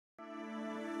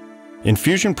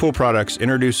InfusionPool Products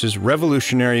introduces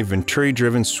revolutionary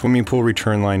Venturi-driven swimming pool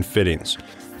return line fittings.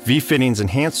 V-fittings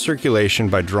enhance circulation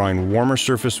by drawing warmer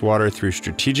surface water through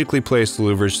strategically placed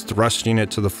louvers, thrusting it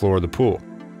to the floor of the pool.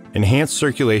 Enhanced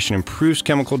circulation improves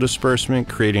chemical disbursement,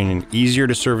 creating an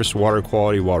easier-to-service water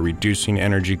quality while reducing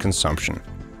energy consumption.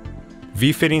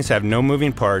 V-fittings have no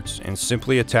moving parts and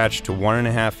simply attach to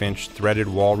 1.5-inch threaded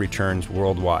wall returns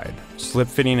worldwide.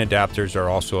 Slip-fitting adapters are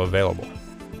also available.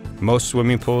 Most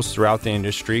swimming pools throughout the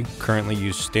industry currently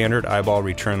use standard eyeball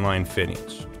return line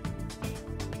fittings.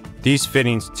 These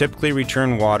fittings typically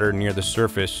return water near the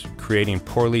surface, creating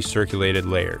poorly circulated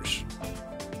layers.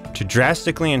 To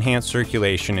drastically enhance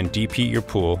circulation and deep-heat your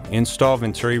pool, install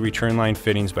Venturi return line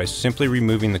fittings by simply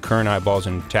removing the current eyeballs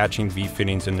and attaching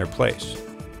V-fittings in their place.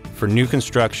 For new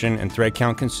construction and thread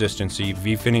count consistency,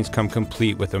 V-fittings come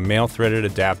complete with a male threaded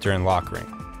adapter and lock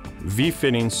ring.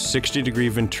 V-fittings 60-degree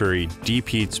Venturi deep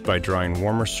heats by drawing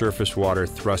warmer surface water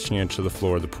thrusting into the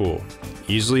floor of the pool.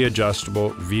 Easily adjustable,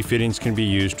 V-fittings can be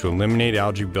used to eliminate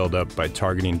algae buildup by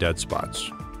targeting dead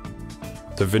spots.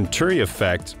 The Venturi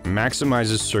effect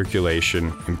maximizes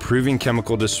circulation, improving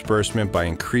chemical disbursement by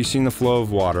increasing the flow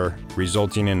of water,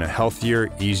 resulting in a healthier,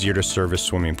 easier-to-service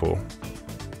swimming pool.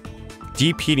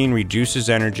 Deep heating reduces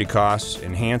energy costs,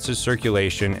 enhances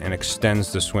circulation, and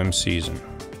extends the swim season.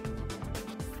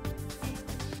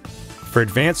 For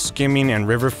advanced skimming and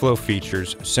river flow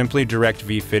features, simply direct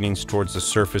V-fittings towards the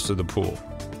surface of the pool.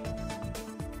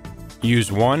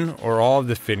 Use one or all of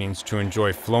the fittings to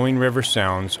enjoy flowing river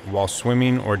sounds while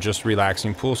swimming or just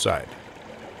relaxing poolside.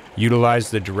 Utilize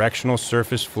the directional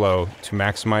surface flow to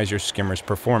maximize your skimmer's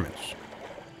performance.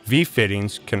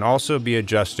 V-fittings can also be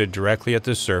adjusted directly at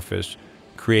the surface,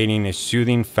 creating a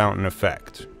soothing fountain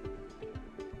effect.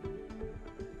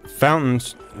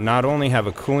 Fountains not only have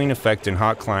a cooling effect in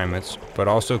hot climates, but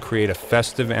also create a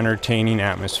festive, entertaining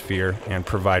atmosphere and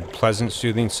provide pleasant,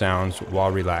 soothing sounds while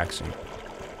relaxing.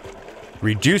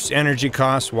 Reduce energy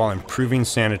costs while improving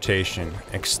sanitation.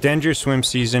 Extend your swim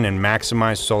season and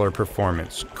maximize solar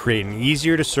performance. Create an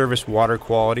easier-to-service water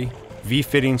quality.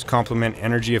 V-fittings complement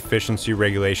energy efficiency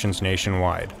regulations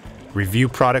nationwide. Review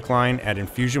product line at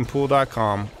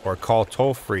InfusionPool.com or call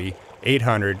toll-free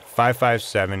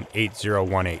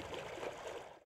 800-557-8018.